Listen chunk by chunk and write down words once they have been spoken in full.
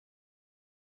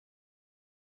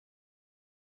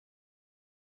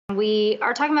We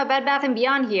are talking about Bed Bath &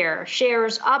 Beyond here.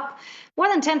 Shares up more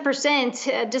than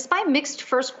 10% despite mixed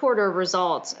first quarter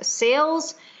results.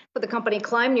 Sales for the company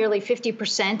climbed nearly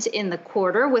 50% in the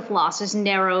quarter, with losses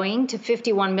narrowing to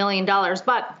 $51 million.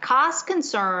 But cost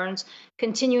concerns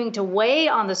continuing to weigh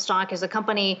on the stock as the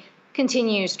company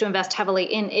continues to invest heavily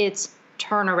in its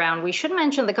turnaround. We should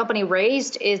mention the company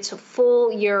raised its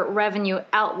full year revenue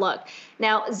outlook.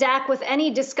 Now, Zach, with any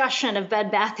discussion of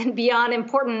Bed Bath & Beyond,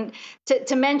 important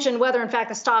to mention whether in fact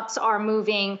the stocks are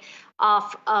moving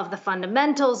off of the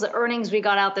fundamentals, the earnings we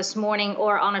got out this morning,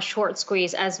 or on a short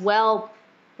squeeze as well,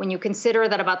 when you consider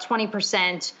that about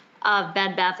 20% of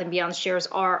Bed Bath & Beyond shares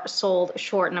are sold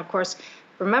short. And of course,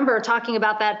 remember talking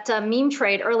about that meme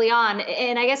trade early on,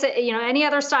 and I guess, any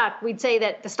other stock, we'd say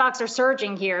that the stocks are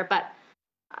surging here, but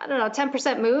I don't know,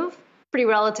 10% move, pretty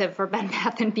relative for Bed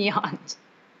Bath & Beyond.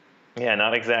 Yeah,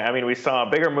 not exactly. I mean, we saw a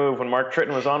bigger move when Mark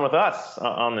Tritton was on with us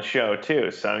on the show,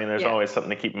 too. So, I mean, there's always something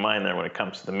to keep in mind there when it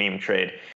comes to the meme trade.